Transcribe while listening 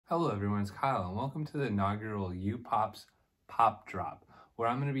Hello everyone, it's Kyle and welcome to the inaugural U-Pops Pop Drop, where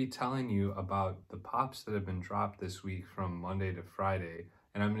I'm going to be telling you about the pops that have been dropped this week from Monday to Friday,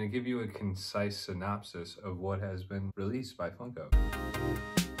 and I'm going to give you a concise synopsis of what has been released by Funko.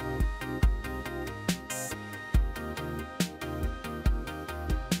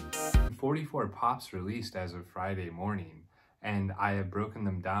 There are 44 pops released as of Friday morning, and I have broken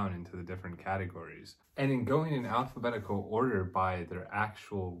them down into the different categories. And in going in alphabetical order by their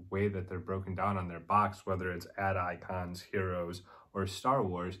actual way that they're broken down on their box, whether it's ad icons, heroes, or Star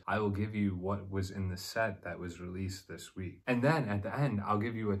Wars, I will give you what was in the set that was released this week. And then at the end, I'll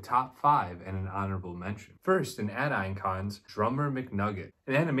give you a top 5 and an honorable mention. First, in ad icons, Drummer McNugget.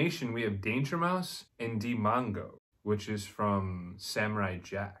 In animation, we have Danger Mouse and Demongo, which is from Samurai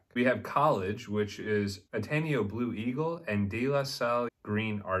Jack. We have College, which is Ateneo Blue Eagle and De La Salle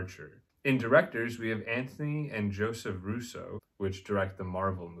Green Archer. In directors, we have Anthony and Joseph Russo, which direct the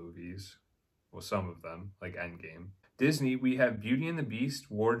Marvel movies. Well, some of them, like Endgame. Disney, we have Beauty and the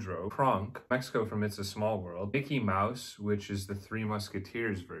Beast, Wardrobe, Kronk, Mexico from It's a Small World, Mickey Mouse, which is the Three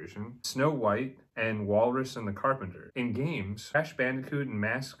Musketeers version, Snow White, and Walrus and the Carpenter. In games, Crash Bandicoot and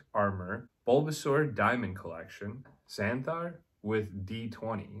Mask Armor, Bulbasaur Diamond Collection, Xanathar with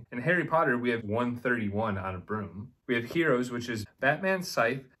D20. In Harry Potter, we have 131 on a broom. We have heroes, which is Batman,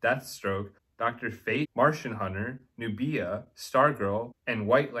 Scythe, Deathstroke, Dr. Fate, Martian Hunter, Nubia, Stargirl, and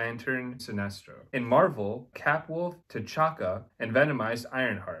White Lantern Sinestro. In Marvel, Capwolf, T'Chaka, and Venomized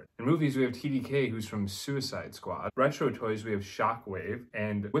Ironheart. In movies, we have T.D.K, who's from Suicide Squad. Retro toys, we have Shockwave,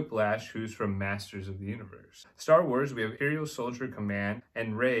 and Whiplash, who's from Masters of the Universe. Star Wars, we have Imperial Soldier Command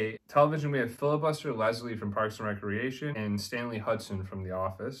and Rey. Television, we have Filibuster Leslie from Parks and Recreation, and Stanley Hudson from The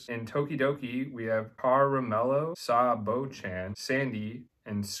Office. In Tokidoki, we have Caramello, Sabo-chan, Sandy,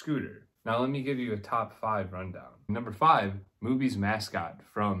 and Scooter. Now let me give you a top 5 rundown. Number 5, Mooby's Mascot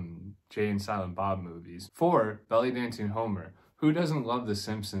from Jay and Silent Bob movies. 4, Belly Dancing Homer. Who doesn't love The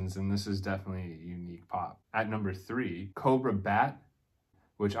Simpsons, and this is definitely a unique pop. At number 3, Cobra B.A.T,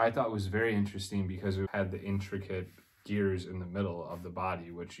 which I thought was very interesting because it had the intricate gears in the middle of the body,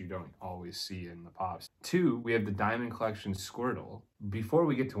 which you don't always see in the pops. 2, we have the Diamond Collection Squirtle. Before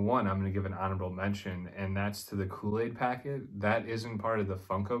we get to 1, I'm going to give an honorable mention, and that's to the Kool-Aid packet. That isn't part of the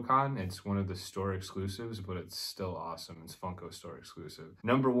Funko Con. It's one of the store exclusives, but it's still awesome. It's Funko store exclusive.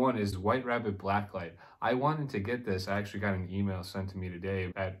 Number 1 is White Rabbit Blacklight. I wanted to get this. I actually got an email sent to me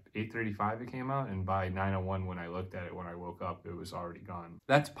today. At 8:35 it came out, and by 9:01 when I looked at it, when I woke up, it was already gone.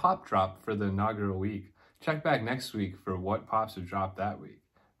 That's Pop Drop for the inaugural week. Check back next week for what pops have dropped that week.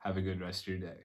 Have a good rest of your day.